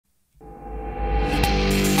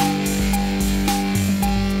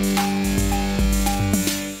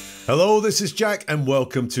Hello, this is Jack and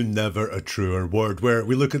welcome to Never a Truer Word, where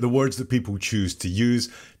we look at the words that people choose to use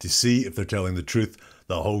to see if they're telling the truth,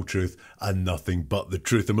 the whole truth and nothing but the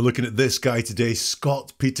truth. And we're looking at this guy today,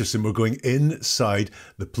 Scott Peterson. We're going inside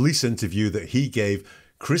the police interview that he gave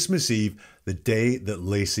Christmas Eve, the day that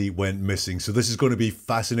Laci went missing. So this is going to be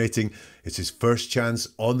fascinating. It's his first chance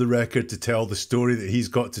on the record to tell the story that he's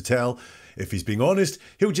got to tell. If he's being honest,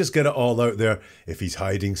 he'll just get it all out there. If he's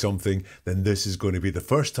hiding something, then this is going to be the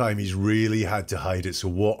first time he's really had to hide it. So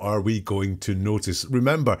what are we going to notice?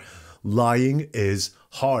 Remember, lying is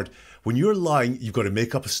hard. When you're lying, you've got to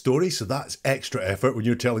make up a story. So that's extra effort. When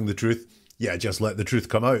you're telling the truth, yeah, just let the truth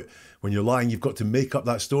come out. When you're lying, you've got to make up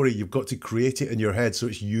that story. You've got to create it in your head. So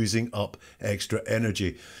it's using up extra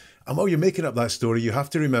energy. And while you're making up that story, you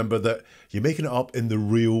have to remember that you're making it up in the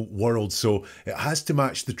real world. So it has to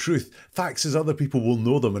match the truth. Facts as other people will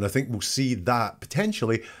know them. And I think we'll see that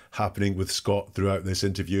potentially happening with Scott throughout this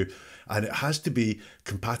interview. And it has to be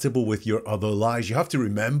compatible with your other lies. You have to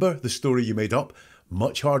remember the story you made up.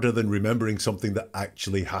 Much harder than remembering something that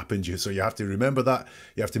actually happened to you. So you have to remember that.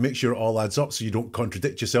 You have to make sure it all adds up so you don't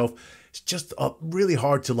contradict yourself. It's just really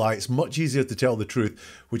hard to lie. It's much easier to tell the truth,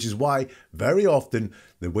 which is why very often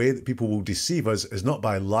the way that people will deceive us is not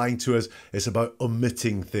by lying to us. It's about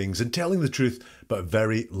omitting things and telling the truth, but a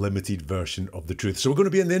very limited version of the truth. So we're going to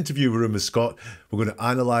be in the interview room with Scott. We're going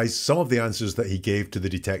to analyse some of the answers that he gave to the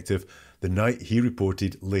detective the night he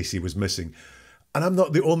reported Laci was missing. And I'm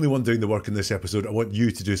not the only one doing the work in this episode. I want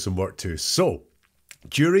you to do some work too. So,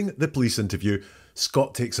 during the police interview,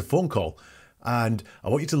 Scott takes a phone call. And I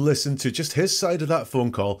want you to listen to just his side of that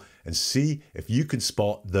phone call and see if you can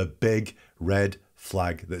spot the big red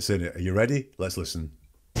flag that's in it. Are you ready? Let's listen.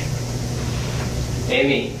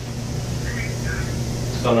 Amy,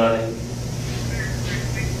 what's going on, Amy?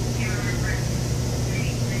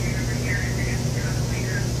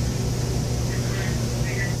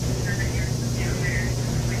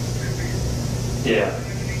 Yeah.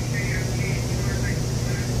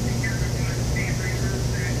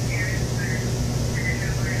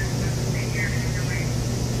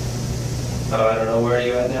 Oh, I don't know. Where are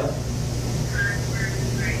you at now?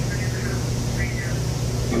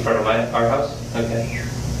 In front of our house? Okay.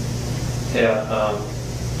 Yeah.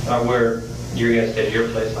 Where you're gonna stay at your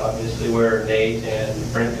place, obviously. Where are Nate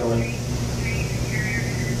and Brent going?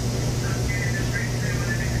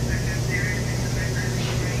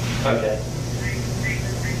 Okay.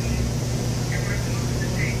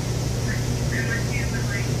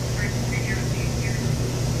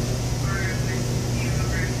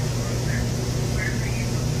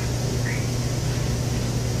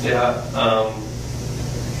 Yeah,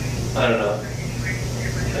 I don't know.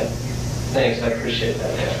 Okay. Thanks, I appreciate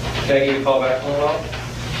that, yeah. Can I give you a call back in a while?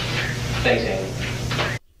 Thanks, Amy.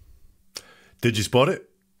 Did you spot it?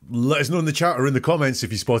 Let us know in the chat or in the comments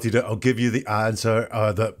if you spotted it. I'll give you the answer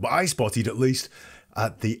that I spotted at least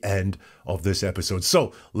at the end of this episode.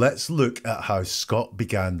 So let's look at how Scott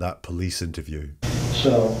began that police interview.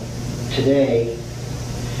 So today,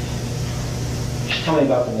 just tell me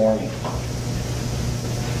about the morning.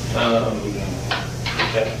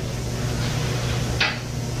 Okay.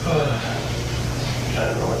 I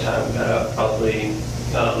don't know what time we got up. Probably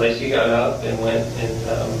Laci got up and went and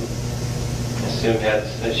assumed she had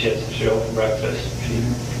some cereal for breakfast. She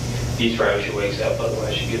eats right when she wakes up,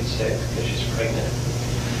 otherwise she gets sick because she's pregnant.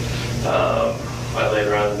 I laid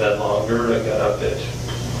around in bed longer. I got up at, I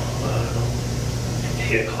don't know,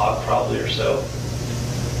 8 o'clock probably or so.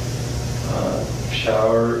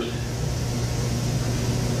 Showered.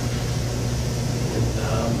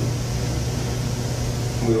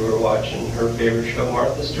 We were watching her favorite show,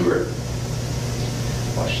 Martha Stewart.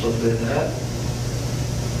 Watched a little bit of that.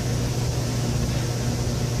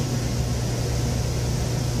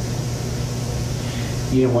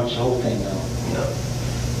 You didn't watch the whole thing, though? No.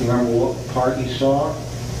 You remember what part you saw?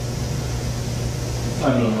 I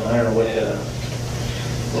mean, I don't know what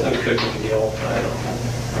Some cooking deal. I don't know.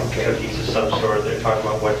 Cookies of some sort. They're talking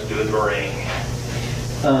about what to do with meringue.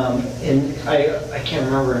 And I can't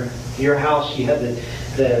remember. Your house, you had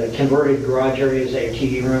the converted garage area. Is that your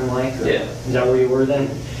TV room, like? Yeah. Is that where you were then?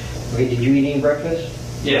 Okay, did you eat any breakfast?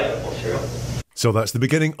 Yeah, well, cereal. So that's the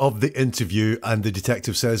beginning of the interview, and the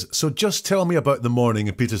detective says, so just tell me about the morning.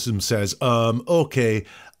 And Peterson says, okay,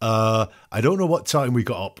 I don't know what time we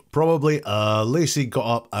got up. Probably Laci got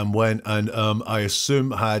up and went, and I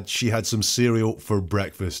assume she had some cereal for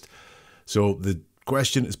breakfast. So the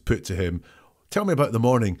question is put to him, tell me about the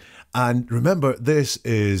morning. And remember, this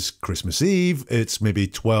is Christmas Eve. It's maybe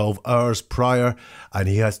 12 hours prior, and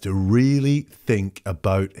he has to really think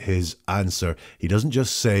about his answer. He doesn't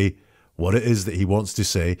just say, what it is that he wants to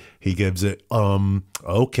say. He gives it,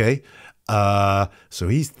 okay. So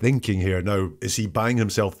he's thinking here. Now, is he buying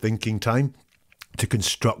himself thinking time to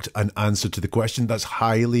construct an answer to the question? That's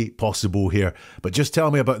highly possible here. But just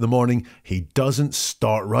tell me about the morning. He doesn't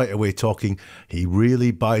start right away talking. He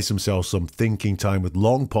really buys himself some thinking time with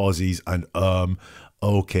long pauses and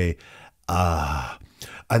okay.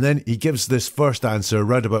 And then he gives this first answer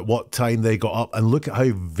around about what time they got up. And look at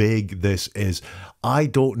how vague this is. I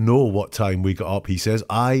don't know what time we got up, he says.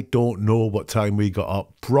 I don't know what time we got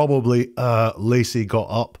up. Probably Laci got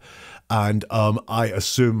up and I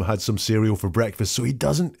assume had some cereal for breakfast. So he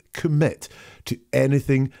doesn't commit to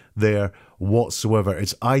anything there whatsoever.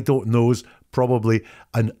 It's I don't knows, probably,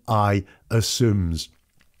 and I assumes.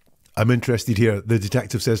 I'm interested here. The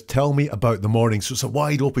detective says, tell me about the morning. So it's a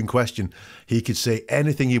wide open question. He could say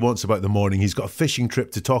anything he wants about the morning. He's got a fishing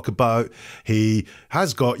trip to talk about. He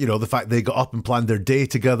has got, the fact they got up and planned their day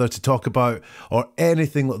together to talk about, or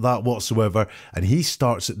anything like that whatsoever. And he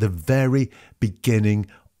starts at the very beginning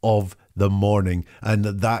of the morning. And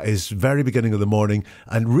that is very beginning of the morning.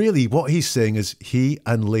 And really what he's saying is he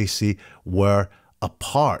and Laci were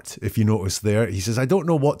apart, if you notice there. He says, I don't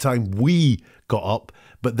know what time we got up,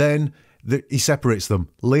 but then he separates them.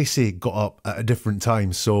 Laci got up at a different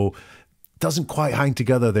time, so doesn't quite hang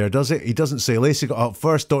together there, does it? He doesn't say Laci got up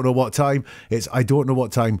first, don't know what time. It's I don't know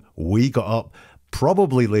what time we got up.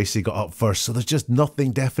 Probably Laci got up first, so there's just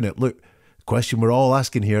nothing definite. Look, the question we're all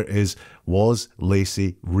asking here is, was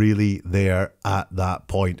Laci really there at that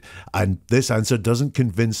point? And this answer doesn't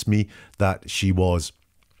convince me that she was.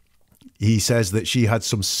 He says that she had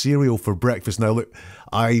some cereal for breakfast. Now, look,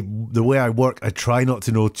 the way I work, I try not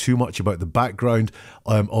to know too much about the background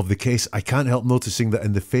of the case. I can't help noticing that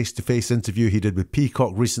in the face-to-face interview he did with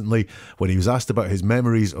Peacock recently, when he was asked about his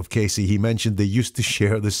memories of Casey, he mentioned they used to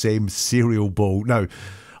share the same cereal bowl. Now,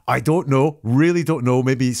 I don't know, really don't know.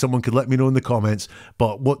 Maybe someone could let me know in the comments.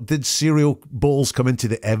 But what did cereal bowls come into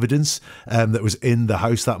the evidence that was in the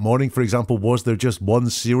house that morning? For example, was there just one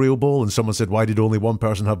cereal bowl? And someone said, why did only one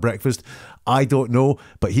person have breakfast? I don't know.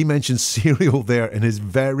 But he mentioned cereal there in his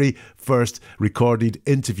very first recorded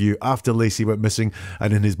interview after Laci went missing.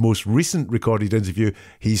 And in his most recent recorded interview,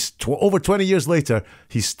 he's over 20 years later,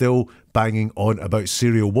 he's still banging on about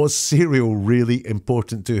cereal. Was cereal really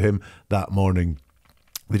important to him that morning?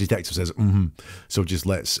 The detective says, So just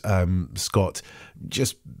lets Scott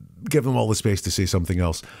just give him all the space to say something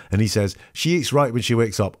else. And he says, she eats right when she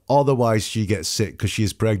wakes up, otherwise she gets sick because she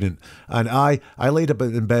is pregnant. And I laid a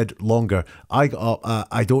bit in bed longer. I got up,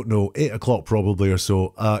 I don't know, 8 o'clock probably or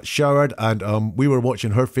so, showered, and we were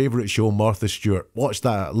watching her favourite show, Martha Stewart. Watched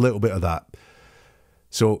that, a little bit of that.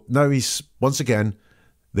 So now he's, once again,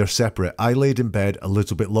 they're separate. I laid in bed a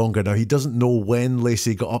little bit longer. Now, he doesn't know when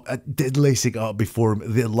Laci got up. Did Laci get up before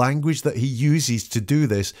him? The language that he uses to do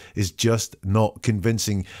this is just not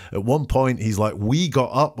convincing. At one point, he's like, we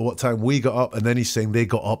got up, what time we got up, and then he's saying they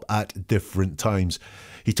got up at different times.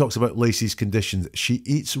 He talks about Laci's conditions. She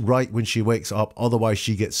eats right when she wakes up, otherwise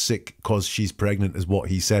she gets sick because she's pregnant, is what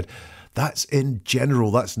he said. That's in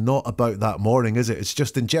general. That's not about that morning, is it? It's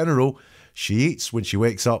just in general. She eats when she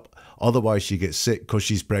wakes up, otherwise she gets sick because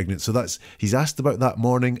she's pregnant. So he's asked about that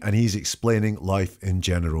morning and he's explaining life in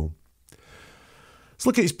general. Let's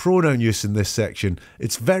look at his pronoun use in this section.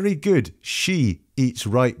 It's very good. She eats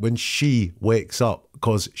right when she wakes up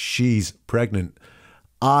because she's pregnant.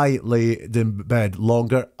 I laid in bed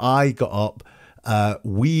longer. I got up.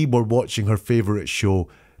 We were watching her favourite show.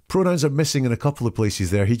 Pronouns are missing in a couple of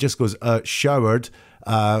places there. He just goes, showered,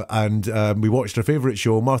 and we watched her favourite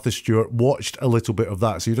show, Martha Stewart, watched a little bit of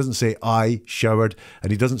that. So he doesn't say I showered,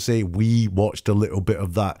 and he doesn't say we watched a little bit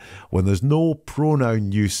of that. When there's no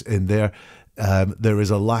pronoun use in there, there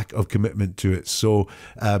is a lack of commitment to it. So,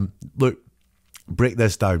 look, break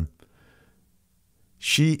this down.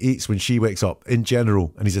 She eats when she wakes up, in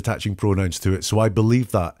general, and he's attaching pronouns to it. So I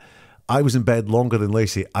believe that. I was in bed longer than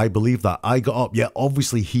Laci. I believe that. I got up. Yeah,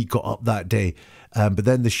 obviously he got up that day. But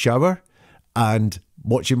then the shower and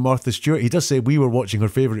watching Martha Stewart. He does say we were watching her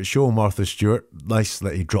favourite show, Martha Stewart. Nice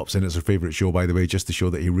that he drops in as her favourite show, by the way, just to show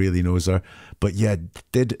that he really knows her. But yeah,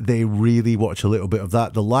 did they really watch a little bit of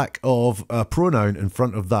that? The lack of a pronoun in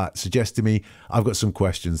front of that suggests to me I've got some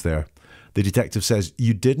questions there. The detective says,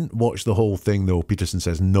 you didn't watch the whole thing though. Peterson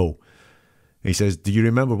says, no. He says, do you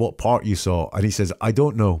remember what part you saw? And he says, I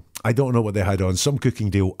don't know. I don't know what they had on. Some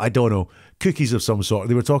cooking deal. I don't know. Cookies of some sort.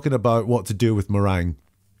 They were talking about what to do with meringue.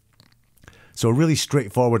 So a really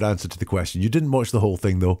straightforward answer to the question. You didn't watch the whole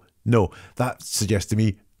thing though? No. That suggests to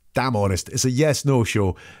me, damn honest, it's a yes-no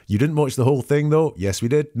show. You didn't watch the whole thing though? Yes, we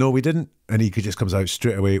did. No, we didn't. And he just comes out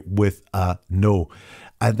straight away with a no.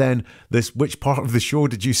 And then this, which part of the show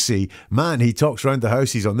did you see? Man, he talks around the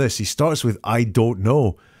house, he's on this. He starts with, I don't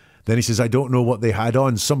know. Then he says, I don't know what they had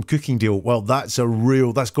on, some cooking deal. Well, that's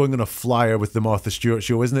going on a flyer with the Martha Stewart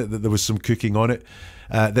show, isn't it? That there was some cooking on it.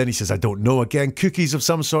 Then he says, I don't know. Again, cookies of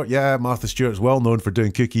some sort. Yeah, Martha Stewart's well known for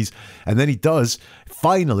doing cookies. And then he does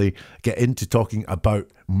finally get into talking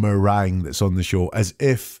about meringue that's on the show, as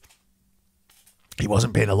if he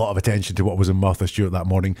wasn't paying a lot of attention to what was in Martha Stewart that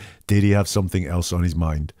morning. Did he have something else on his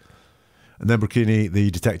mind? And then Burkini,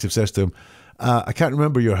 the detective, says to him, I can't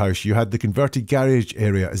remember your house. You had the converted garage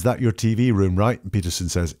area. Is that your TV room, right? And Peterson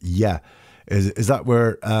says, yeah. Is that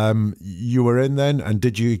where you were in then? And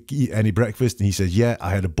did you eat any breakfast? And he says, yeah,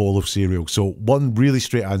 I had a bowl of cereal. So one really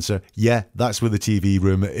straight answer, yeah, that's where the TV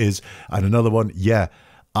room is. And another one, yeah,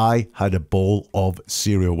 I had a bowl of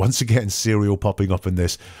cereal. Once again, cereal popping up in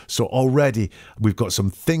this. So already we've got some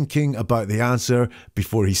thinking about the answer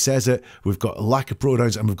before he says it. We've got a lack of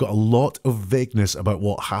pronouns and we've got a lot of vagueness about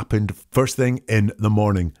what happened first thing in the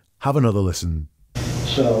morning. Have another listen.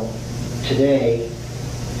 So today,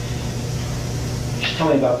 just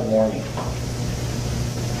tell me about the morning.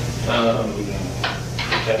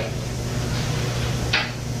 Okay.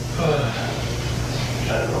 I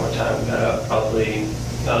don't know what time we got up. Probably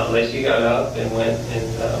Laci got up and went and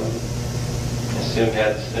assumed she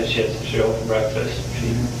had some cereal for breakfast. She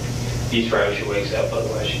eats right when she wakes up,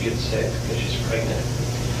 otherwise she gets sick because she's pregnant.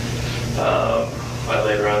 I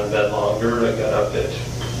laid around in bed longer. I got up at, I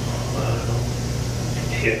don't know,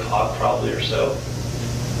 8 o'clock probably or so.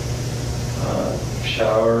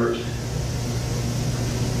 Showered.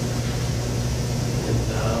 And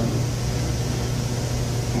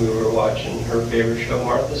we were watching her favorite show,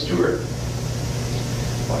 Martha Stewart.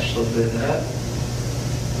 Watched a little bit of that.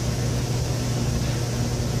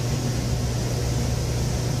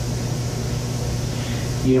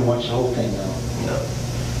 You didn't watch the whole thing, though? No.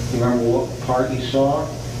 You remember what part you saw?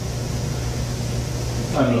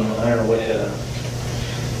 I mean, I don't know what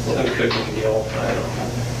some cooking deal. I don't know.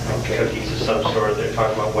 Cookies of some sort. They're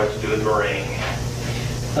talking about what to do with meringue.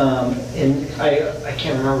 And I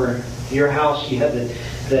can't remember. Your house, you had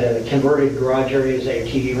the converted garage area. Is that your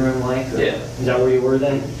TV room like? Yeah. Is that where you were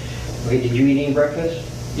then? Okay, did you eat any breakfast?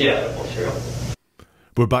 Yeah, well, cereal.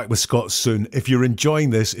 We're back with Scott soon. If you're enjoying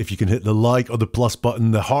this, if you can hit the like or the plus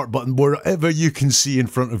button, the heart button, wherever you can see in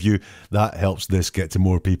front of you, that helps this get to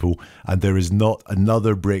more people. And there is not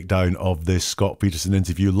another breakdown of this Scott Peterson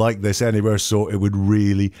interview like this anywhere, so it would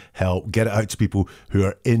really help get it out to people who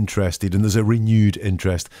are interested. And there's a renewed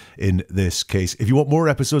interest in this case. If you want more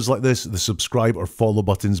episodes like this, the subscribe or follow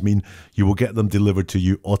buttons mean you will get them delivered to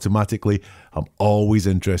you automatically. I'm always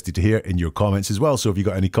interested to hear in your comments as well. So if you've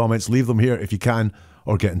got any comments, leave them here if you can,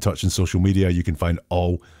 or get in touch on social media. You can find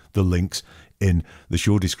all the links in the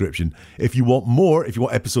show description. If you want more, if you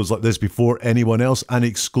want episodes like this before anyone else and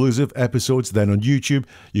exclusive episodes, then on YouTube,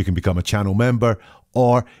 you can become a channel member.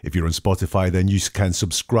 Or if you're on Spotify, then you can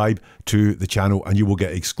subscribe to the channel and you will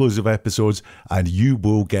get exclusive episodes and you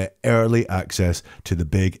will get early access to the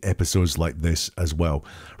big episodes like this as well.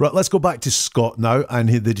 Right, let's go back to Scott now, and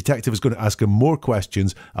the detective is going to ask him more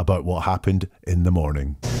questions about what happened in the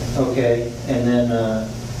morning. Okay, and then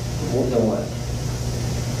what?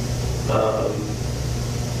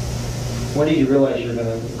 When did you realize you were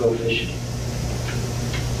going to go fishing?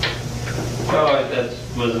 Oh, that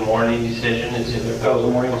was a morning decision. It's either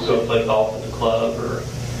go play golf at the club or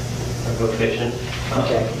go fishing.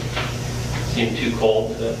 Okay. Seemed too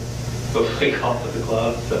cold to go play golf at the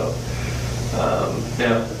club, so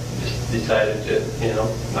yeah, just decided to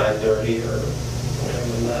 9:30 or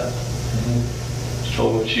whatever than that. Mm-hmm. Just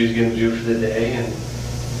told her what she was going to do for the day, and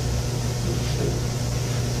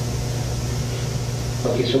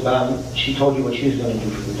okay. So she told you what she was going to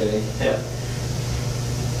do for the day. Yeah.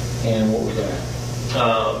 And what was that?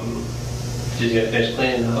 She's going to finish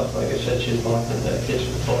cleaning up. Like I said, she's mopping the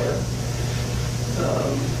kitchen floor.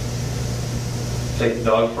 Take the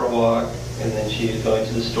dog for a walk, and then she's going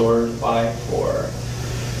to the store to buy for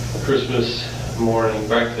Christmas morning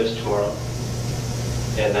breakfast tomorrow.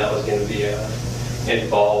 And that was going to be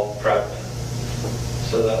involved prep.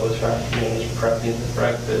 So that was her afternoon, just prepping the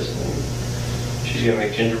breakfast, and she's going to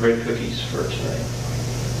make gingerbread cookies for tonight.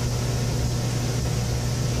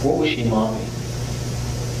 What was she mopping?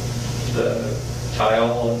 The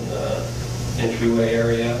tile in the entryway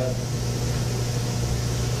area.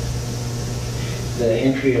 The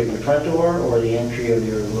entry of your front door or the entry of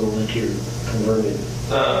your little interior converted?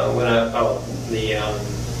 Not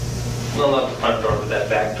the front door, but that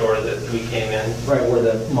back door that we came in. Right, where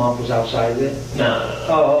the mop was outside of it?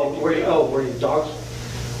 No. Where your dogs?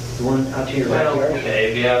 The one out to your Well, backyard?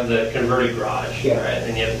 okay, if you have the converted garage, Yeah. right,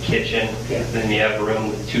 then you have the kitchen, Yeah. then you have a room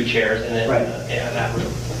with 2 chairs in it. Right. Yeah, that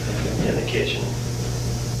room, in the kitchen.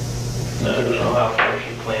 I don't know how far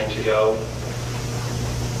she planned to go.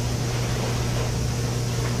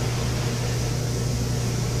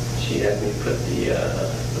 She had me put the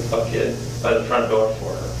bucket by the front door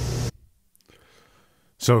for her.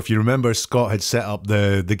 So if you remember, Scott had set up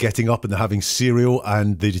the getting up and the having cereal,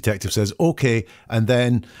 and the detective says, okay, and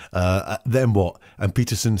then what? And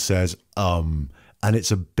Peterson says, and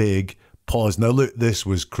it's a big pause. Now look, this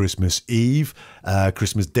was Christmas Eve.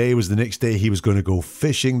 Christmas Day was the next day. He was going to go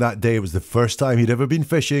fishing that day. It was the first time he'd ever been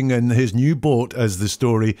fishing in his new boat, as the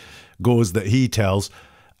story goes that he tells.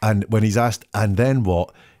 And when he's asked, and then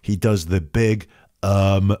what? He does the big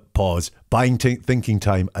pause. Buying thinking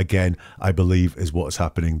time again, I believe, is what's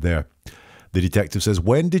happening there. The detective says,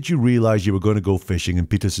 when did you realise you were going to go fishing? And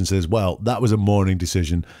Peterson says, well, that was a morning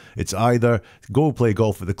decision. It's either go play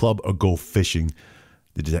golf at the club or go fishing.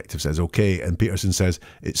 The detective says, okay. And Peterson says,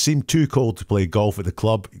 it seemed too cold to play golf at the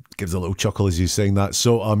club. Gives a little chuckle as he's saying that.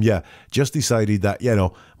 So, yeah, just decided that,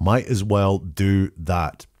 might as well do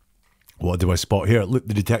that. What do I spot here? Look,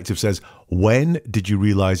 the detective says, when did you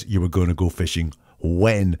realise you were going to go fishing?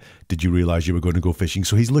 When did you realise you were going to go fishing?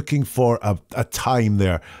 So he's looking for a time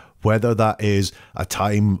there, whether that is a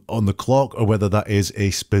time on the clock or whether that is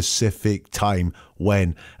a specific time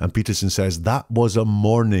when. And Peterson says that was a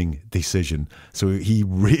morning decision. So he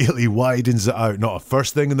really widens it out. Not a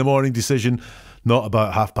first thing in the morning decision, not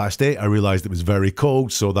about 8:30. I realised it was very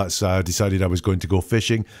cold, so that's decided I was going to go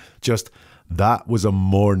fishing. Just that was a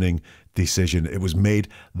morning decision. It was made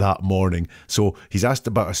that morning. So he's asked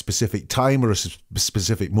about a specific time or a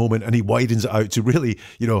specific moment, and he widens it out to really,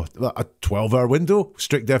 a 12-hour window.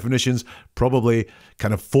 Strict definitions, probably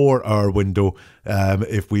kind of 4-hour window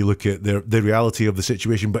if we look at the reality of the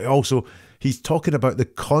situation. But also, he's talking about the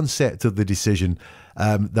concept of the decision.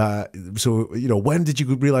 When did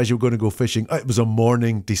you realise you were going to go fishing? It was a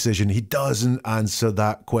morning decision. He doesn't answer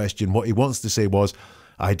that question. What he wants to say was,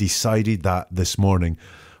 I decided that this morning.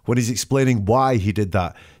 When he's explaining why he did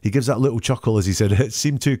that, he gives that little chuckle as he said, it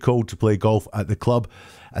seemed too cold to play golf at the club.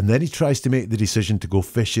 And then he tries to make the decision to go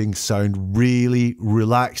fishing sound really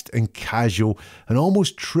relaxed and casual and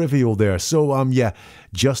almost trivial there. So,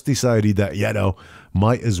 just decided that,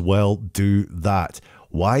 might as well do that.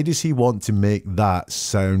 Why does he want to make that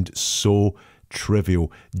sound so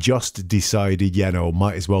trivial? Just decided,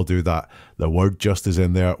 might as well do that. The word just is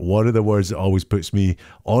in there. One of the words that always puts me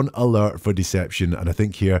on alert for deception. And I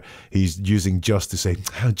think here he's using just to say,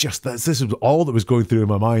 this is all that was going through in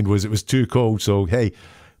my mind was it was too cold. So, hey,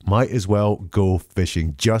 might as well go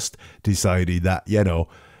fishing. Just decided that,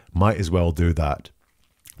 might as well do that.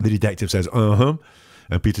 The detective says, And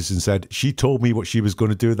Peterson said, she told me what she was going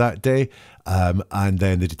to do that day. And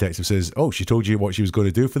then the detective says, oh, she told you what she was going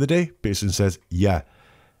to do for the day? Peterson says, yeah,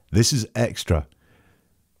 this is extra.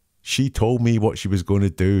 She told me what she was going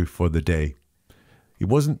to do for the day. He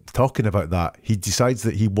wasn't talking about that. He decides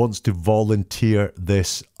that he wants to volunteer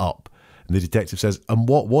this up. And the detective says, and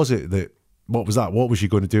what was that? What was she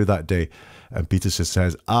going to do that day? And Peterson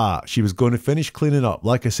says, she was going to finish cleaning up.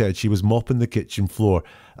 Like I said, she was mopping the kitchen floor,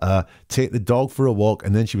 take the dog for a walk,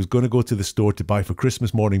 and then she was going to go to the store to buy for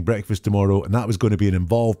Christmas morning breakfast tomorrow, and that was going to be an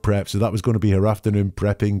involved prep, so that was going to be her afternoon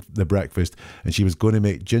prepping the breakfast, and she was going to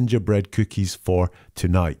make gingerbread cookies for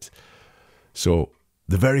tonight. So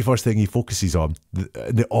the very first thing he focuses on,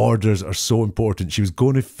 the orders are so important. She was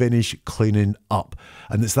going to finish cleaning up.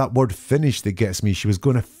 And it's that word finish that gets me. She was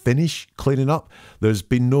going to finish cleaning up. There's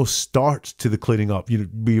been no start to the cleaning up.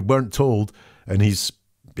 We weren't told, and he's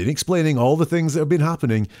been explaining all the things that have been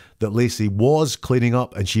happening, that Laci was cleaning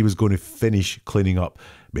up and she was going to finish cleaning up.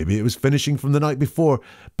 Maybe it was finishing from the night before,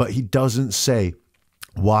 but he doesn't say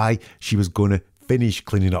why she was going to finish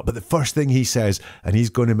cleaning up. But the first thing he says, and he's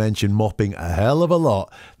going to mention mopping a hell of a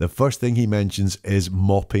lot, the first thing he mentions is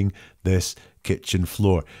mopping this kitchen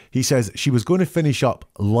floor. He says she was going to finish up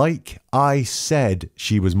like I said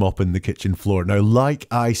she was mopping the kitchen floor. Now, like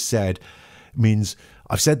I said means,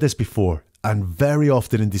 I've said this before, and very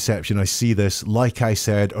often in deception I see this, like I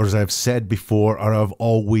said, or as I've said before, or I've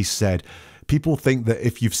always said. People think that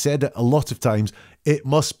if you've said it a lot of times, it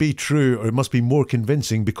must be true, or it must be more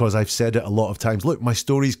convincing because I've said it a lot of times. Look, my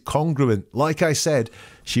story's congruent. Like I said,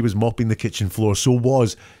 she was mopping the kitchen floor. So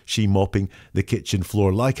was she mopping the kitchen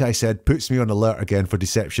floor. Like I said, puts me on alert again for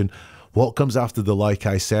deception. What comes after the like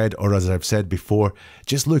I said, or as I've said before,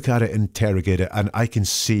 just look at it, interrogate it, and I can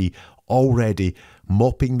see already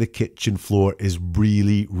mopping the kitchen floor is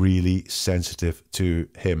really, really sensitive to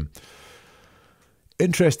him.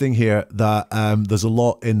 Interesting here that there's a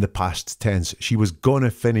lot in the past tense. She was going to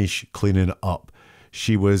finish cleaning up.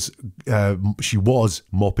 She was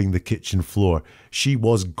mopping the kitchen floor. She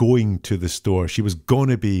was going to the store. She was going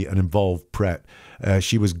to be an involved prep.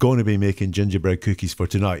 She was going to be making gingerbread cookies for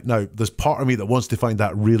tonight. Now, there's part of me that wants to find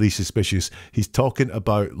that really suspicious. He's talking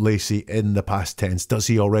about Laci in the past tense. Does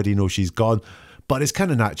he already know she's gone? But it's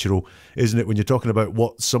kind of natural, isn't it, when you're talking about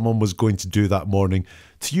what someone was going to do that morning,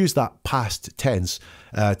 to use that past tense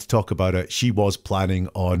to talk about it. She was planning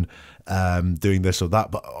on doing this or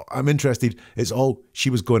that, but I'm interested. It's all she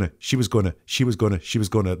was gonna.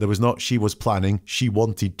 There was not she was planning. She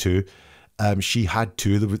wanted to. She had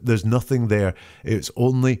to. There's nothing there. It's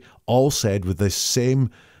only all said with this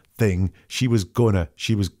same thing. She was gonna.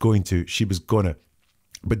 She was going to. She was gonna.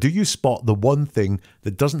 But do you spot the one thing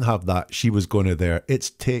that doesn't have that she was gonna there?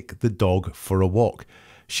 It's take the dog for a walk.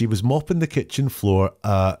 She was mopping the kitchen floor,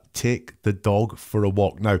 take the dog for a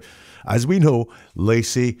walk. Now, as we know,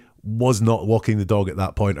 Laci was not walking the dog at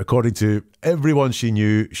that point. According to everyone she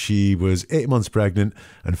knew, she was 8 months pregnant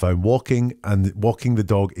and found walking the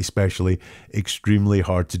dog especially extremely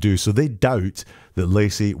hard to do. So they doubt that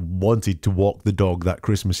Laci wanted to walk the dog that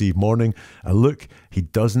Christmas Eve morning. And look, he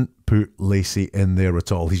doesn't put Laci in there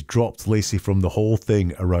at all. He's dropped Laci from the whole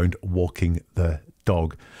thing around walking the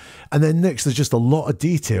dog. And then next, there's just a lot of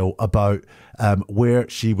detail about where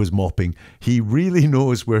she was mopping. He really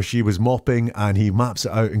knows where she was mopping and he maps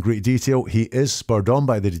it out in great detail. He is spurred on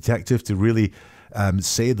by the detective to really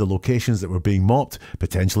say the locations that were being mopped.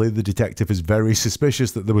 Potentially the detective is very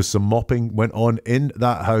suspicious that there was some mopping went on in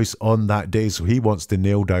that house on that day, so he wants to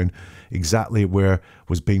nail down exactly where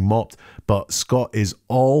was being mopped. But Scott is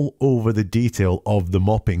all over the detail of the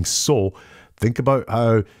mopping. So think about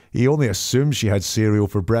how he only assumes she had cereal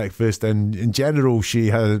for breakfast, and in general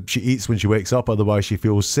she eats when she wakes up, otherwise she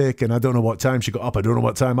feels sick, and I don't know what time she got up, I don't know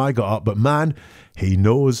what time I got up, but man, he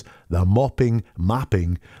knows the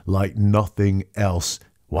mapping like nothing else.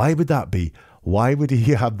 Why would that be? Why would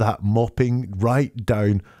he have that mopping right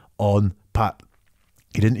down on pat?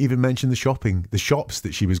 He didn't even mention the shops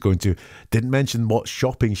that she was going to. Didn't mention what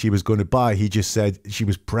shopping she was going to buy. He just said she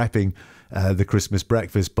was prepping the Christmas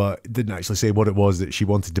breakfast, but didn't actually say what it was that she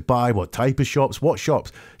wanted to buy, what type of shops, what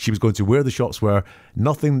shops she was going to, where the shops were.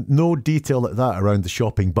 Nothing, no detail like that around the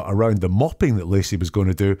shopping, but around the mopping that Laci was going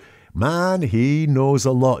to do. Man, he knows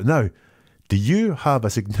a lot. Now, do you have a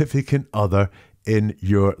significant other in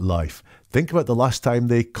your life? Think about the last time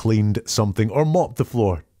they cleaned something or mopped the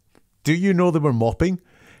floor. Do you know they were mopping?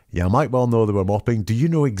 You might well know they were mopping. Do you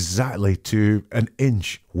know exactly to an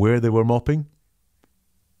inch where they were mopping?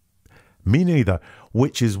 Me neither,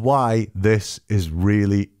 which is why this is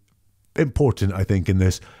really important, I think, in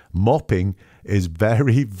this. Mopping is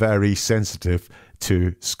very, very sensitive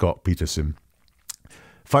to Scott Peterson.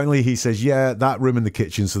 Finally, he says, yeah, that room in the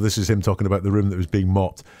kitchen. So this is him talking about the room that was being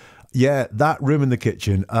mopped. Yeah, that room in the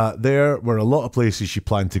kitchen. There were a lot of places she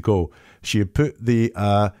planned to go. She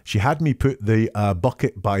had me put the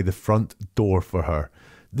bucket by the front door for her.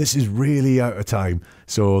 This is really out of time.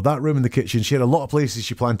 So that room in the kitchen, she had a lot of places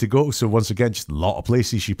she planned to go. So once again, just a lot of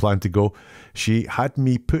places she planned to go. She had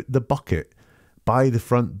me put the bucket by the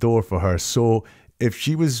front door for her. So if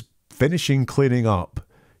she was finishing cleaning up,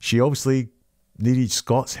 she obviously needed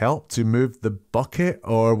Scott's help to move the bucket,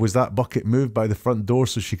 or was that bucket moved by the front door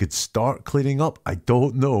so she could start cleaning up? I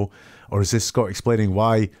don't know. Or is this Scott explaining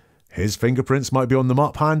why his fingerprints might be on the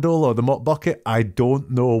mop handle or the mop bucket? I don't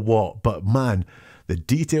know what, but man, the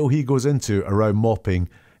detail he goes into around mopping,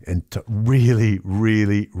 and really,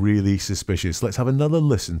 really, really suspicious. Let's have another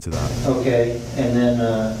listen to that. Okay, and then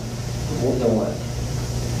what?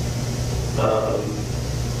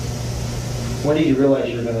 When did you realize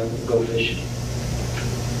you were going to go fishing?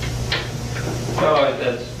 Oh,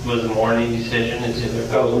 that was a morning decision. It's either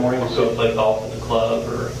go play golf at the club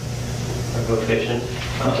or go fishing.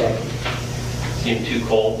 Okay. It seemed too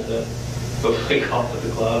cold to go play golf at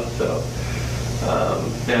the club, so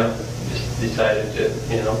just decided to,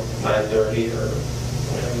 9:30 or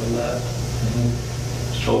whatever than that.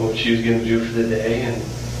 Mm-hmm. Just told her what she was going to do for the day, and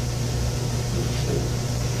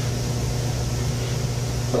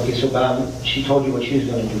okay, so she told you what she was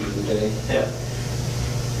going to do for the day. Yeah.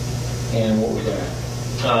 And what was that?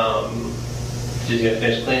 She's going to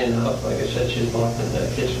finish cleaning up. Like I said, she's mopping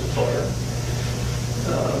the kitchen floor.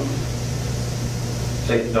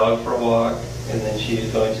 Take the dog for a walk, and then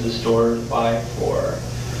she's going to the store to buy for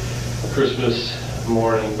Christmas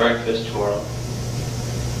morning breakfast tomorrow.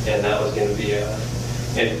 And that was going to be a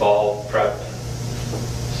involved prep.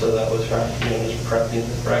 So that was her, just prepping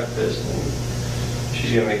the breakfast, and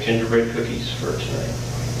she's going to make gingerbread cookies for tonight.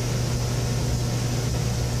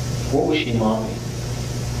 What was she mopping?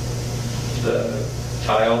 The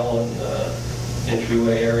tile in the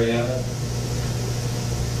entryway area.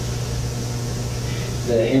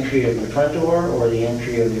 The entry of your front door or the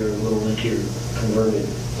entry of your little into your converted?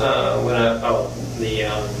 Well,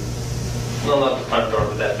 not the front door,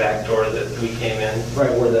 but that back door that we came in.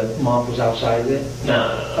 Right, where the mop was outside of it?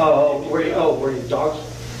 No. Where your dogs?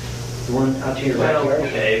 The one out to your backyard?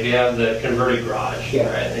 Okay, you have the converted garage, yeah.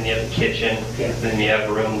 Right? Then you have the kitchen, yeah. Then you have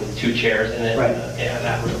a room with 2 chairs in it. Right. Yeah,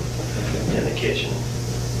 that room. In the kitchen.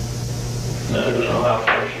 I don't know how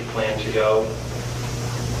far she planned to go.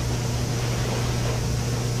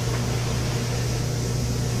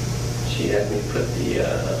 She had me put the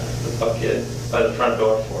bucket by the front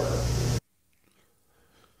door for her.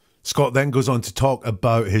 Scott then goes on to talk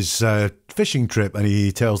about his fishing trip, and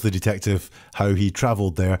he tells the detective how he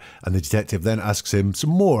travelled there, and the detective then asks him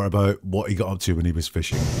some more about what he got up to when he was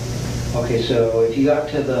fishing. Okay, so if you got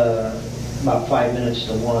to about 5 minutes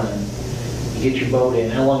to 1, you get your boat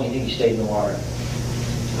in, how long do you think you stayed in the water?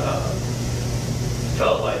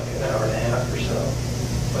 Felt like an hour and a half or so,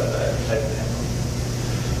 but I didn't have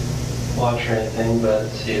a watch or anything, but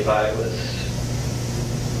see if I was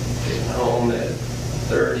getting home at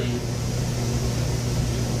 30, 42,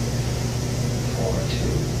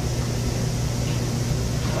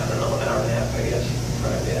 I don't know, an hour and a half, I guess,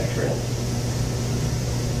 probably be accurate.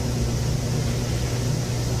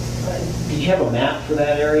 Did you have a map for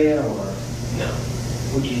that area, or? No.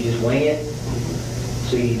 Would you just wing it?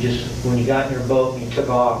 So you just, when you got in your boat and you took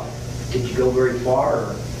off, did you go very far?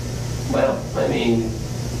 Or? Well, I mean,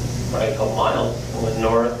 probably a couple miles. I went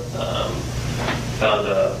north, found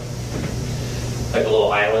a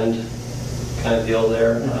little island kind of deal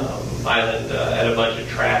there. Island had a bunch of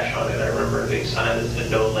trash on it. I remember a big sign that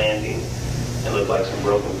said no landing. It looked like some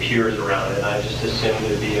broken piers around it. And I just assumed it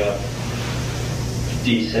would be a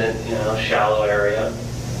decent, shallow area.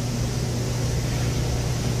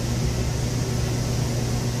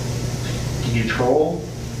 Did you troll?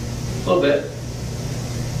 A little bit.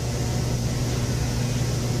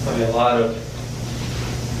 I mean, a lot of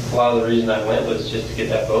the reason I went was just to get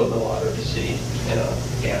that boat in the water to see,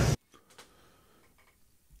 Yeah.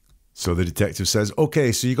 So the detective says,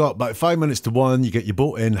 okay, so you got about 5 minutes to 1, you get your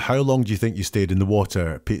boat in. How long do you think you stayed in the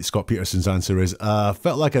water? Scott Peterson's answer is,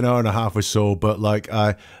 felt like an hour and a half or so, but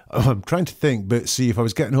I'm trying to think, but see, if I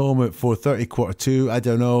was getting home at 4:30, 1:45, I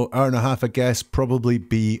don't know, hour and a half, I guess, probably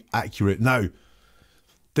be accurate. Now,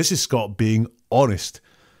 this is Scott being honest.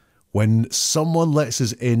 When someone lets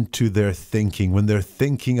us into their thinking, when they're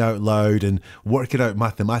thinking out loud and working out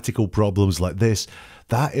mathematical problems like this,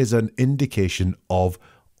 that is an indication of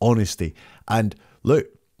honesty. And look,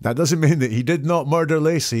 that doesn't mean that he did not murder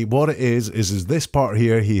Laci. What it is this part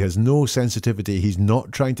here, he has no sensitivity. He's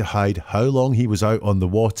not trying to hide how long he was out on the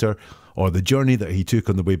water, or the journey that he took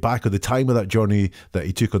on the way back, or the time of that journey that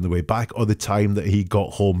he took on the way back, or the time that he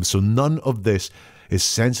got home. So none of this is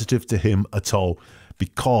sensitive to him at all,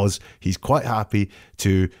 because he's quite happy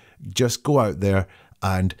to just go out there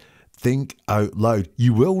and think out loud.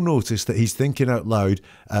 You will notice that he's thinking out loud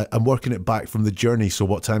and working it back from the journey. So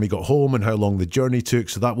what time he got home and how long the journey took.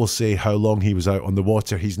 So that will say how long he was out on the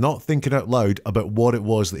water. He's not thinking out loud about what it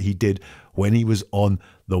was that he did when he was on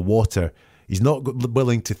the water. He's not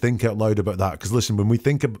willing to think out loud about that. Because listen, when we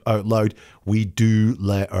think out loud, we do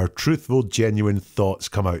let our truthful, genuine thoughts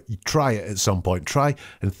come out. You try it at some point. Try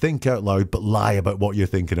and think out loud, but lie about what you're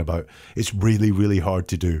thinking about. It's really, really hard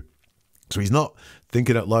to do. So he's not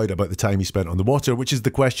thinking out loud about the time he spent on the water, which is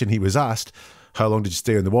the question he was asked. How long did you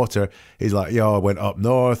stay in the water? He's like, yeah, I went up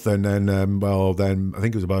north, and then, then I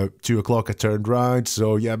think it was about 2 o'clock I turned round.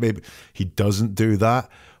 So yeah, maybe he doesn't do that.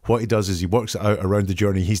 What he does is he works it out around the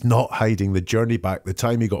journey. He's not hiding the journey back, the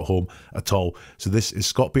time he got home at all. So this is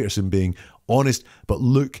Scott Peterson being honest, but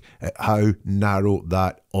look at how narrow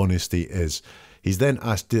that honesty is. He's then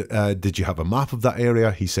asked, did you have a map of that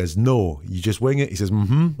area? He says, no. You just wing it? He says,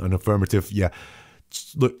 an affirmative, yeah.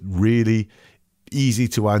 Look, really easy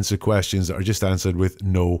to answer questions that are just answered with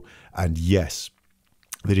no and yes.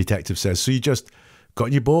 The detective says, so you just got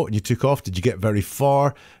in your boat and you took off? Did you get very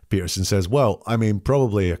far? Peterson says, well, I mean,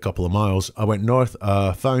 probably a couple of miles. I went north,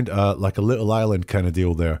 found like a little island kind of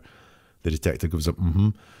deal there. The detective goes up,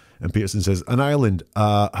 And Peterson says, an island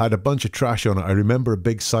had a bunch of trash on it. I remember a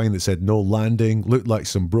big sign that said no landing, looked like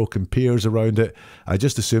some broken piers around it. I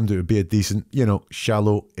just assumed it would be a decent,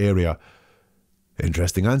 shallow area.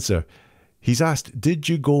 Interesting answer. He's asked, did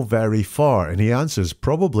you go very far? And he answers,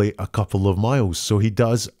 probably a couple of miles. So he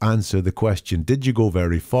does answer the question, did you go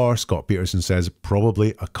very far? Scott Peterson says,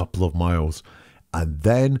 probably a couple of miles. And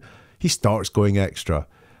then he starts going extra.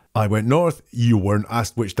 I went north, you weren't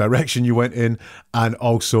asked which direction you went in, and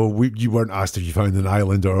also you weren't asked if you found an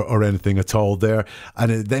island or anything at all there.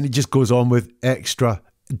 And then he just goes on with extra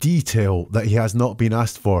detail that he has not been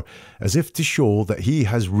asked for, as if to show that he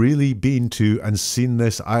has really been to and seen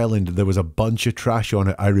this island. There was a bunch of trash on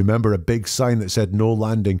it. I remember a big sign that said no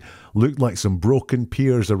landing, looked like some broken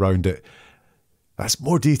piers around it. That's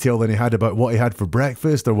more detail than he had about what he had for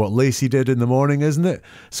breakfast or what Laci did in the morning, isn't it?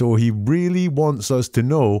 So he really wants us to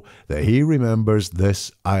know that he remembers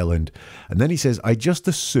this island. And then he says, I just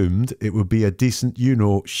assumed it would be a decent,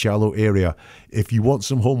 shallow area. If you want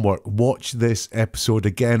some homework, watch this episode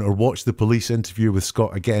again or watch the police interview with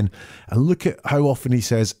Scott again and look at how often he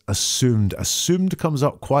says assumed. Assumed comes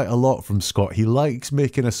up quite a lot from Scott. He likes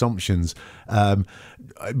making assumptions.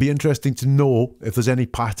 It'd be interesting to know if there's any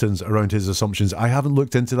patterns around his assumptions. I haven't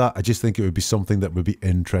looked into that. I just think it would be something that would be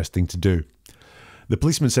interesting to do. The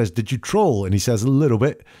policeman says, did you troll? And he says, a little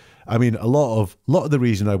bit. I mean, a lot of the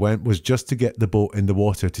reason I went was just to get the boat in the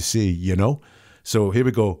water to see, So here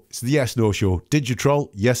we go. It's the yes, no show. Did you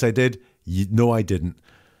troll? Yes, I did. No, I didn't.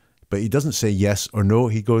 But he doesn't say yes or no.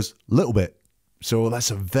 He goes, little bit. So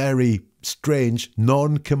that's a very strange,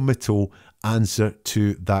 non-committal answer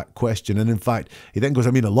to that question. And in fact, he then goes,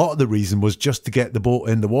 I mean, a lot of the reason was just to get the boat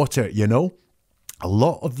in the water, A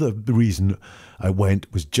lot of the reason I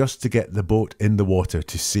went was just to get the boat in the water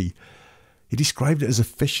to see. He described it as a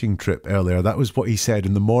fishing trip earlier. That was what he said.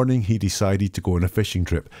 In the morning, he decided to go on a fishing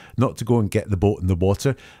trip, not to go and get the boat in the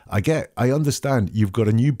water. I understand you've got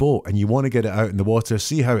a new boat and you want to get it out in the water,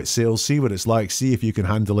 see how it sails, see what it's like, see if you can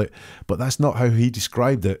handle it. But that's not how he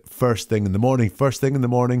described it first thing in the morning. First thing in the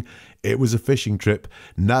morning, it was a fishing trip.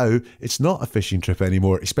 Now, it's not a fishing trip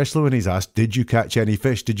anymore, especially when he's asked, did you catch any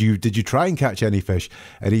fish? Did you try and catch any fish?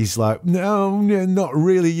 And he's like, no, not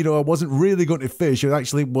really. I wasn't really going to fish. It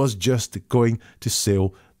actually was just going to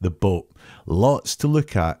sail the boat. Lots to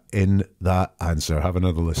look at in that answer. Have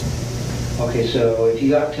another listen. Okay, so if you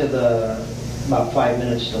got to about 5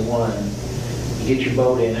 minutes to 1, you get your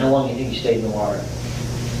boat in, how long do you think you stayed in the water?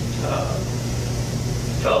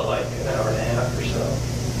 Felt like an hour and a half or so.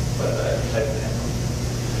 But I didn't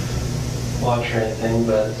watch or anything,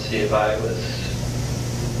 but see if I was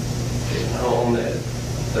getting home at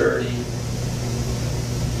 30, 4,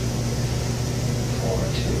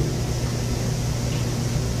 2,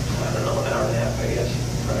 I don't know, an hour and a half, I guess,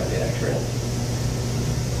 probably accurate.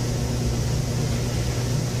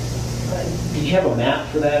 Did you have a map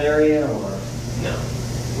for that area, or? No.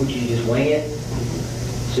 Would you just wing it?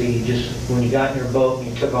 So you just, when you got in your boat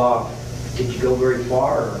and you took off, did you go very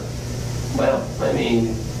far, or? Well, I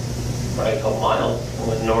mean, probably a couple miles. I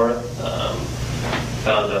went north,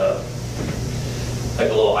 found a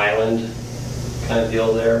little island kind of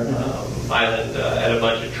deal there. Island had a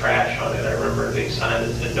bunch of trash on it. I remember a big sign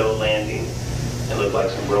that said no landing. It looked like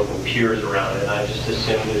some broken piers around it. And I just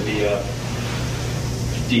assumed it'd be a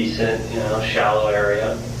decent, shallow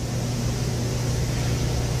area.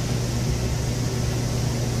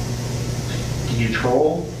 Did you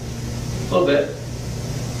troll? A little bit.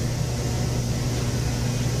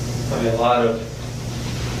 I mean, a lot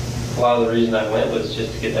of the reason I went was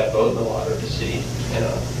just to get that boat in the water to see,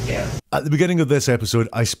 Yeah. At the beginning of this episode,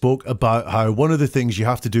 I spoke about how one of the things you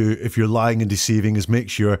have to do if you're lying and deceiving is make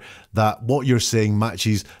sure that what you're saying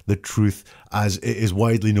matches the truth as it is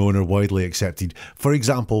widely known or widely accepted. For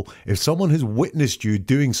example, if someone has witnessed you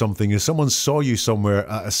doing something, if someone saw you somewhere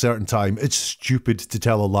at a certain time, it's stupid to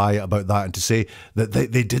tell a lie about that and to say that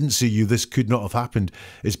they didn't see you, this could not have happened.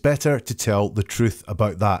 It's better to tell the truth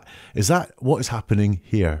about that. Is that what is happening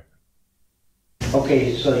here?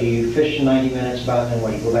 Okay, so you fish for 90 minutes about, then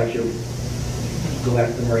what? You go back to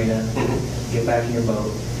the marina, get back in your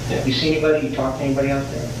boat. Yeah. You see anybody? You talk to anybody out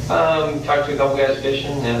there? Talked to a couple guys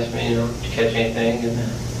fishing, asked me, to catch anything, and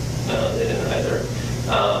no, they didn't either.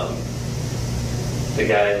 The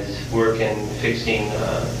guys working, fixing,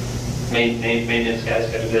 maintenance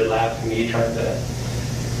guys got a good laugh at me trying to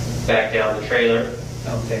back down the trailer.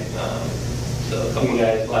 Okay. So a couple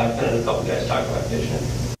guys laughing and a couple guys talking about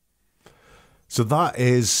fishing. So that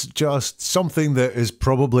is just something that is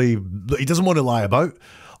probably, he doesn't want to lie about,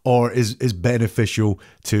 or is beneficial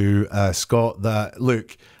to Scott, that,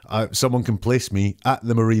 look, someone can place me at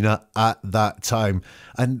the marina at that time.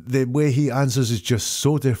 And the way he answers is just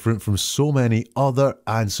so different from so many other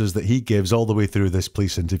answers that he gives all the way through this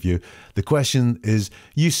police interview. The question is,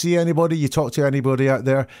 you see anybody, you talk to anybody out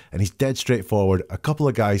there? And he's dead straightforward. A couple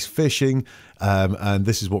of guys fishing, and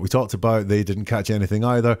this is what we talked about. They didn't catch anything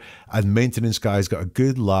either. And maintenance guys got a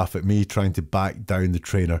good laugh at me trying to back down the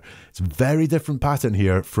trainer. It's a very different pattern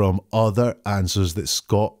here from other answers that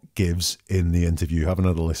Scott gives in the interview. Have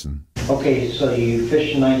another listen. Okay, so you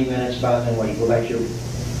fish 90 minutes about, then what? You go back to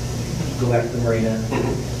the marina,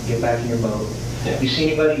 get back in your boat. Yeah. You see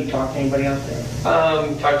anybody? You talk to anybody out there?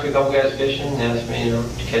 Talked to a couple guys fishing, asked me, to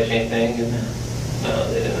catch anything, and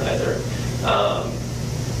no, they didn't either.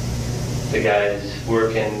 The guys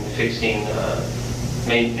working, fixing,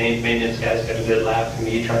 maintenance guys got a good laugh at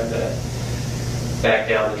me trying to back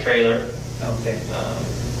down the trailer. Okay.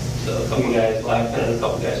 So a couple guys laughing and a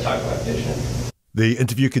couple guys talking about fishing. The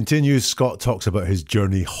interview continues. Scott talks about his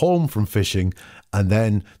journey home from fishing, and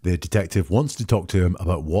then the detective wants to talk to him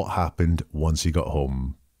about what happened once he got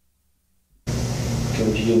home. Okay,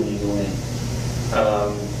 what'd you do when you go in?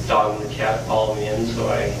 Dog and the cat followed me in, so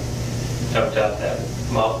I dumped out that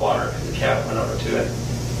mop water because the cat went over to it.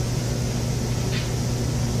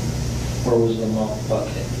 Where was the mop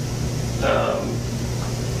bucket?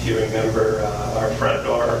 If you remember our front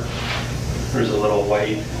door, there's a little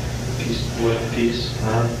white wooden piece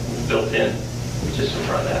built in, just in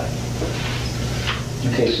front of that.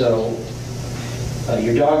 Okay, so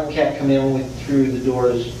your dog and cat come in through the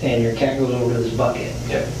doors, and your cat goes over to this bucket.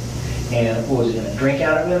 Yeah. And what was it, gonna drink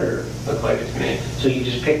out of it, or? Looked like it to me. So you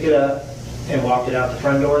just picked it up and walked it out the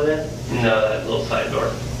front door then? No, that little side door.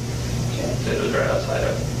 Okay. It was right outside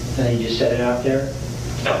of it. And then you just set it out there?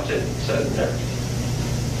 Dumped it and set it in there.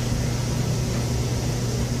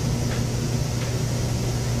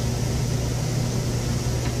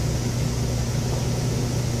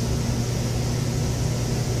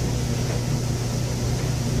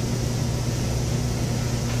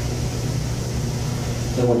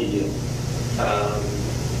 Then what'd you do?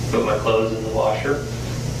 Put my clothes in the washer.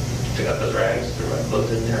 Took out those rags, threw my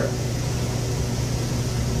clothes in there.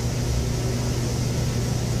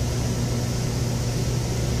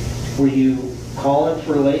 Were you calling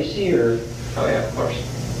for Laci, or? Oh yeah, of course.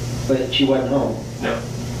 But she wasn't home? No.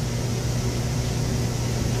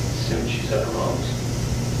 Assumed she's at her mom's.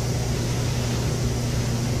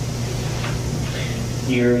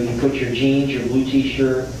 You put your jeans, your blue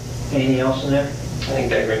t-shirt, anything else in there? I think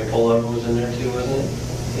that green pullover was in there too, wasn't it?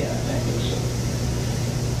 Yeah, I think so.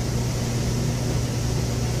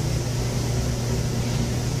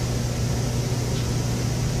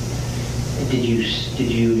 Did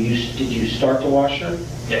you start the washer?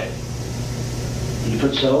 Yeah. Did you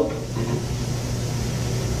put soap?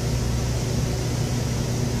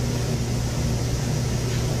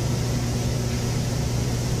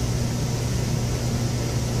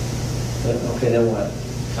 Okay, then what?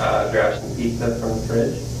 Grab some pizza from the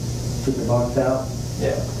fridge. Took the box out?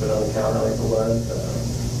 Yeah, put it on the counter like it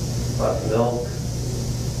was. Bought some milk.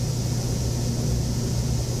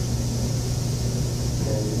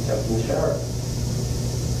 And jumped in the shower.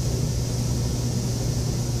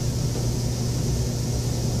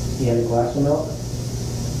 You had a glass of milk?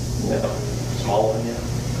 No, small one, yeah.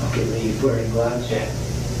 Okay, then you put it in glass? Yeah.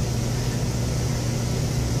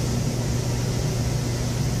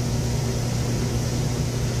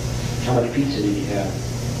 How much pizza did you have?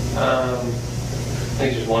 I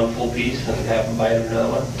think just one full piece and half a bite of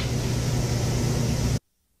another one.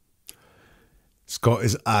 Scott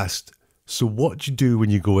is asked, so what do you do when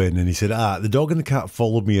you go in? And he said, the dog and the cat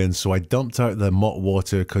followed me in, so I dumped out the mop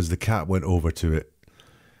water because the cat went over to it.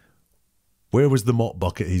 Where was the mop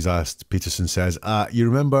bucket, he's asked. Peterson says, you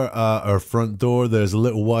remember our front door? There's a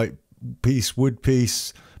little white wood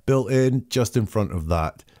piece built in just in front of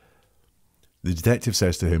that. The detective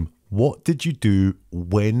says to him, what did you do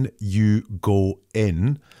when you go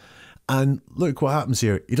in? And look what happens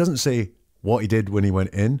here. He doesn't say what he did when he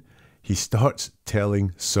went in. He starts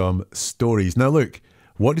telling some stories. Now look,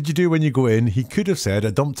 what did you do when you go in? He could have said,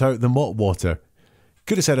 I dumped out the mop water.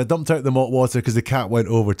 Could have said, I dumped out the mop water because the cat went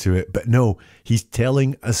over to it. But no, he's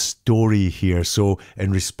telling a story here. So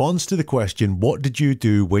in response to the question, what did you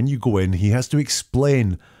do when you go in? He has to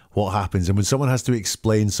explain what happens. And when someone has to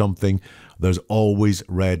explain something, there's always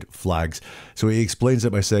red flags. So he explains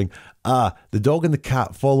it by saying, the dog and the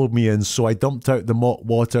cat followed me in, so I dumped out the mop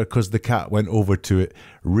water because the cat went over to it.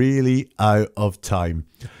 Really out of time.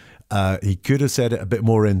 He could have said it a bit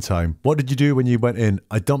more in time. What did you do when you went in?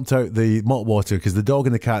 I dumped out the mop water because the dog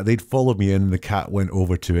and the cat, they'd followed me in and the cat went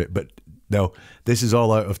over to it. But no, this is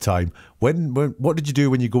all out of time. What did you do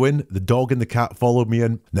when you go in? The dog and the cat followed me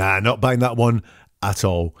in. Nah, not buying that one at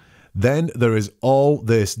all. Then there is all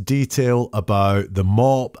this detail about the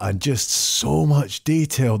mop and just so much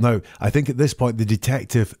detail. Now, I think at this point the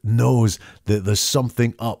detective knows that there's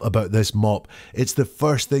something up about this mop. It's the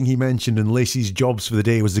first thing he mentioned in Laci's jobs for the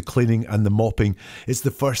day was the cleaning and the mopping. It's the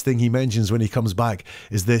first thing he mentions when he comes back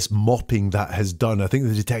is this mopping that has done. I think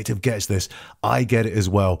the detective gets this. I get it as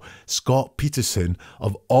well. Scott Peterson,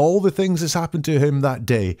 of all the things that's happened to him that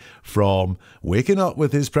day, from waking up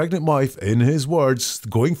with his pregnant wife, in his words,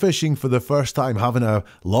 going fishing for the first time, having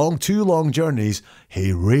two long journeys,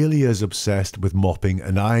 he really is obsessed with mopping,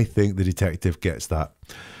 and I think the detective gets that.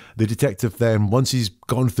 The detective then, once he's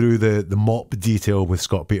gone through the mop detail with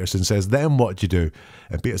Scott Peterson, says, then what do you do?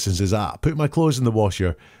 And Peterson says, put my clothes in the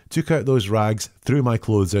washer, took out those rags, threw my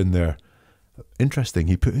clothes in there. Interesting,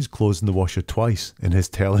 he put his clothes in the washer twice in his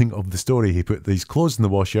telling of the story. He put these clothes in the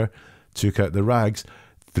washer, took out the rags,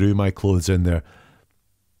 threw my clothes in there.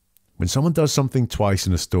 When someone does something twice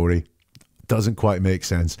in a story, it doesn't quite make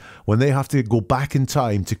sense. When they have to go back in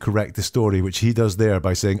time to correct the story, which he does there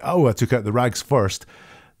by saying, oh, I took out the rags first,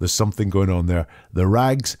 there's something going on there. The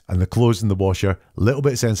rags and the clothes in the washer, a little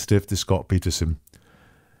bit sensitive to Scott Peterson.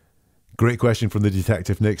 Great question from the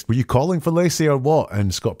detective next. Were you calling for Laci or what?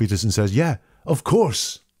 And Scott Peterson says, yeah, of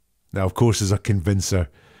course. Now, of course is a convincer,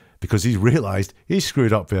 because he's realised he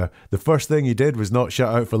screwed up there. The first thing he did was not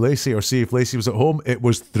shout out for Laci or see if Laci was at home. It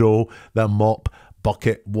was throw the mop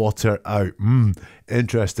bucket water out.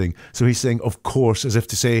 Interesting. So he's saying, of course, as if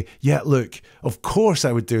to say, yeah, look, of course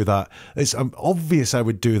I would do that. It's obvious I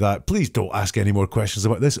would do that. Please don't ask any more questions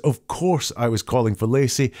about this. Of course I was calling for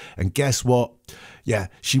Laci. And guess what? Yeah,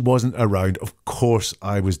 she wasn't around. Of course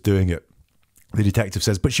I was doing it. The detective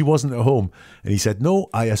says, but she wasn't at home. And he said, no,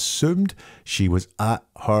 I assumed she was at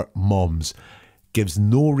her mum's. Gives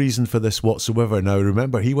no reason for this whatsoever. Now,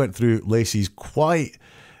 remember, he went through Laci's quite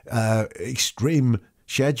extreme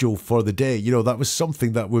schedule for the day. You know, that was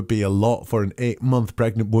something that would be a lot for an 8-month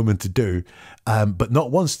pregnant woman to do. But not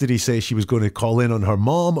once did he say she was going to call in on her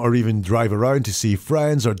mom or even drive around to see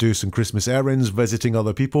friends or do some Christmas errands, visiting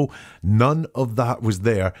other people. None of that was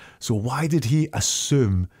there. So why did he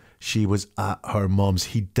assume she was at her mum's?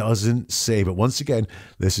 He doesn't say. But once again,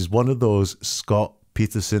 this is one of those Scott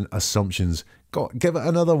Peterson assumptions. Give it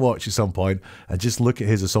another watch at some point and just look at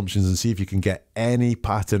his assumptions and see if you can get any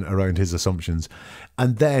pattern around his assumptions.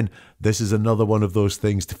 And then this is another one of those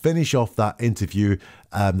things to finish off that interview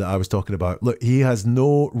that I was talking about. Look, he has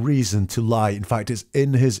no reason to lie. In fact, it's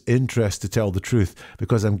in his interest to tell the truth,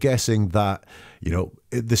 because I'm guessing that, you know,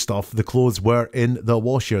 the clothes were in the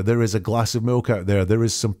washer. There is a glass of milk out there. There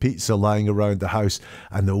is some pizza lying around the house.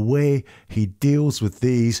 And the way he deals with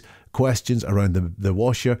these questions around the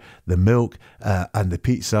washer, the milk, and the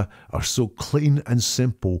pizza are so clean and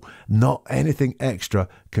simple, not anything extra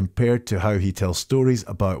compared to how he tells stories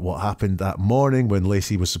about what happened that morning when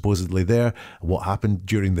Laci was supposedly there, what happened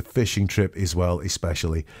during the fishing trip as well,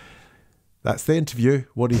 especially. That's the interview.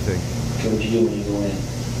 What do you think? What did you do when you go in?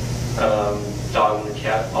 Dog and the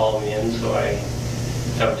cat followed me in, so I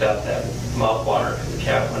dumped out that mop water. The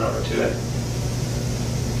cat went over to it.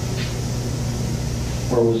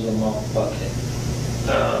 Where was the mop bucket?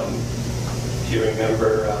 If you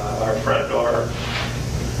remember our front door,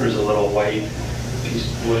 there's a little white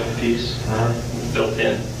wood piece built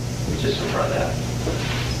in, just in front of that.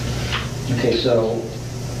 Okay, so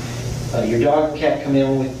your dog and cat come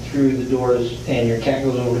in through the doors, and your cat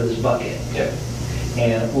goes over to this bucket. Yep.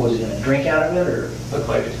 And was it going to drink out of it, or? Looked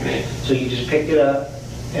like it to me. So you just picked it up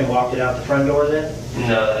and walked it out the front door then?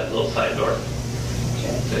 No, that little side door.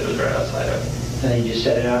 Okay. It was right outside of it. And then you just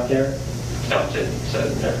set it out there? Dumped it, set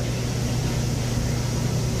it there.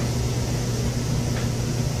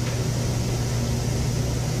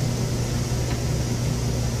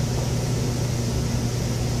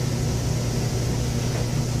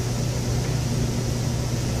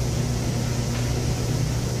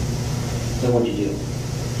 Then what'd you do?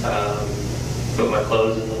 Put my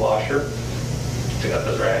clothes in the washer, took out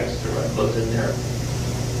those rags, threw my clothes in there.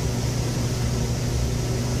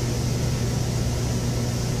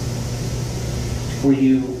 Were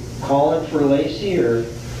you calling for Laci, or?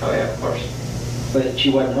 Oh yeah, of course. But she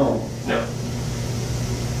wasn't home? No.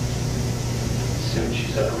 Assumed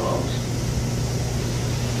she's at her mom's.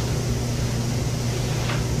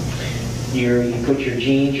 You put your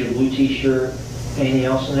jeans, your blue t-shirt, anything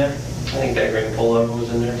else in there? I think that green pullover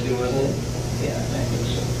was in there too, wasn't it? Yeah, I think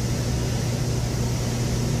so.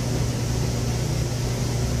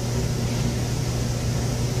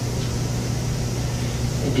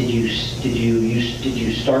 Did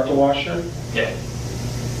you start the washer? Yeah.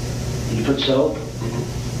 Did you put soap?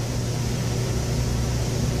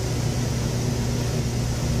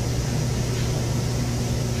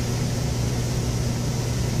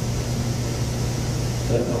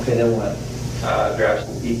 Okay, then what? Grabbed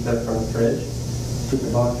some pizza from the fridge. Took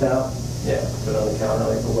the box out? Yeah, put it on the counter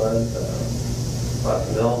like it was. Bought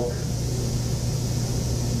some milk.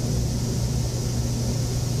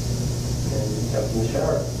 And jumped in the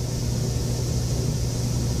shower.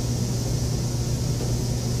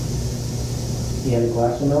 You had a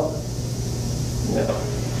glass of milk? No,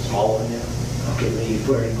 small one, yeah. Okay, then you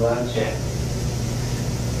put it in a glass? Yeah.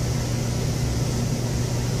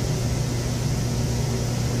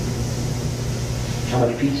 How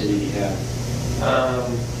much pizza did you have?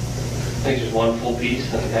 I think just one full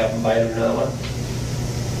piece and have a bite of another one.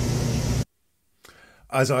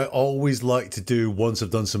 As I always like to do once I've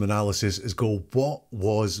done some analysis, is go, what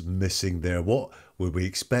was missing there? What would we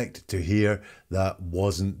expect to hear that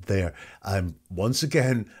wasn't there? And once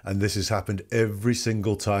again, and this has happened every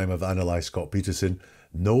single time I've analysed Scott Peterson,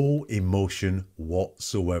 no emotion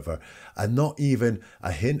whatsoever, and not even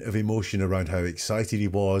a hint of emotion around how excited he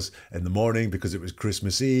was in the morning because it was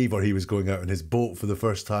Christmas Eve or he was going out on his boat for the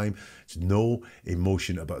first time. Just no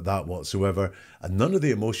emotion about that whatsoever, and none of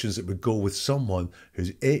the emotions that would go with someone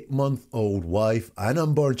whose 8-month-old wife and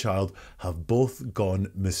unborn child have both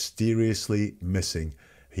gone mysteriously missing.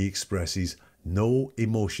 He expresses no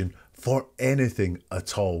emotion for anything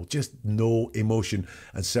at all, just no emotion,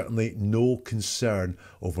 and certainly no concern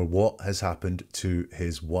over what has happened to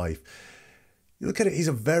his wife. You look at it, he's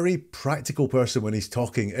a very practical person when he's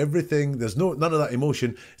talking. Everything, there's none of that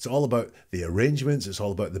emotion. It's all about the arrangements, it's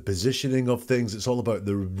all about the positioning of things, it's all about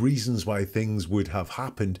the reasons why things would have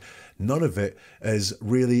happened. None of it is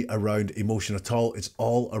really around emotion at all. It's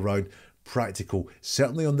all around practical.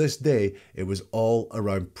 Certainly on this day, it was all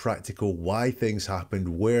around practical, why things happened,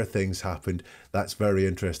 where things happened. That's very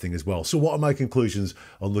interesting as well. So what are my conclusions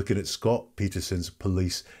on looking at Scott Peterson's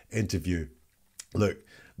police interview? Look,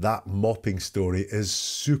 that mopping story is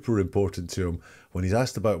super important to him. When he's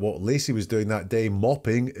asked about what Laci was doing that day,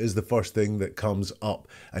 mopping is the first thing that comes up,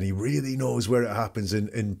 and he really knows where it happens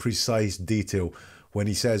in precise detail. When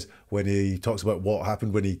he talks about what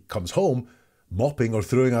happened when he comes home, mopping or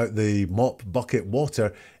throwing out the mop bucket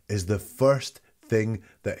water is the first thing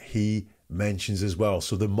that he mentions as well.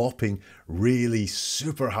 So the mopping, really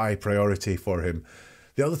super high priority for him.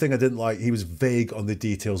 The other thing I didn't like, he was vague on the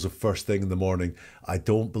details of first thing in the morning. I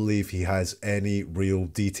don't believe he has any real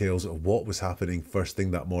details of what was happening first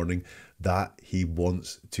thing that morning that he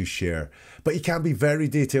wants to share. But he can be very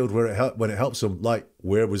detailed when it helps him, like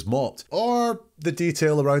where was mopped, or the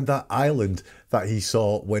detail around that island that he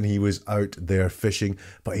saw when he was out there fishing.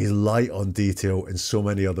 But he's light on detail in so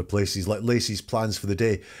many other places, like Laci's plans for the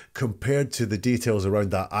day. Compared to the details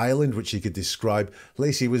around that island, which he could describe,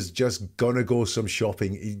 Laci was just gonna go some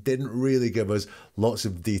shopping. He didn't really give us lots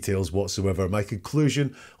of details whatsoever. My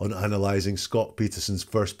conclusion on analysing Scott Peterson's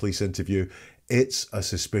first police interview: it's a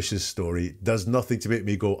suspicious story. It does nothing to make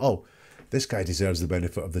me go, oh, this guy deserves the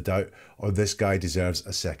benefit of the doubt, or this guy deserves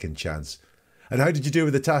a second chance. And how did you do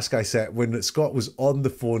with the task I set? When Scott was on the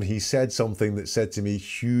phone, he said something that said to me,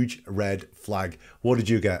 huge red flag. What did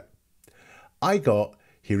you get? I got,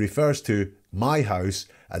 he refers to my house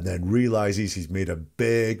and then realises he's made a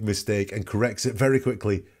big mistake and corrects it very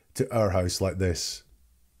quickly to our house like this.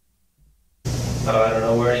 Oh, I don't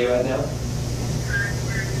know, where are you at now?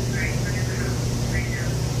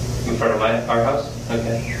 In front of our house?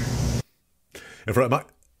 Okay. In front of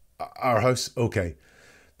our house? Okay.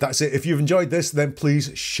 That's it. If you've enjoyed this, then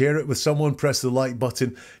please share it with someone. Press the like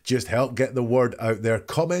button. Just help get the word out there.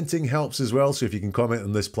 Commenting helps as well. So if you can comment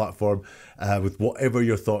on this platform with whatever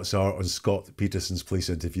your thoughts are on Scott Peterson's police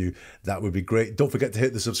interview, that would be great. Don't forget to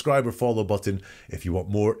hit the subscribe or follow button if you want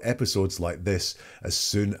more episodes like this as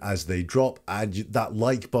soon as they drop. And that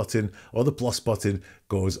like button or the plus button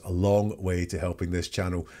goes a long way to helping this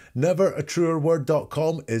channel.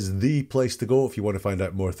 Neveratruerword.com is the place to go if you want to find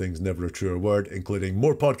out more things Never a Truer Word, including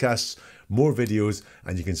more podcasts, more videos,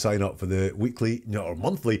 and you can sign up for the weekly or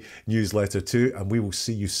monthly newsletter too. And we will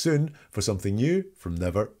see you soon for something new from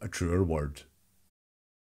Never a Truer Word.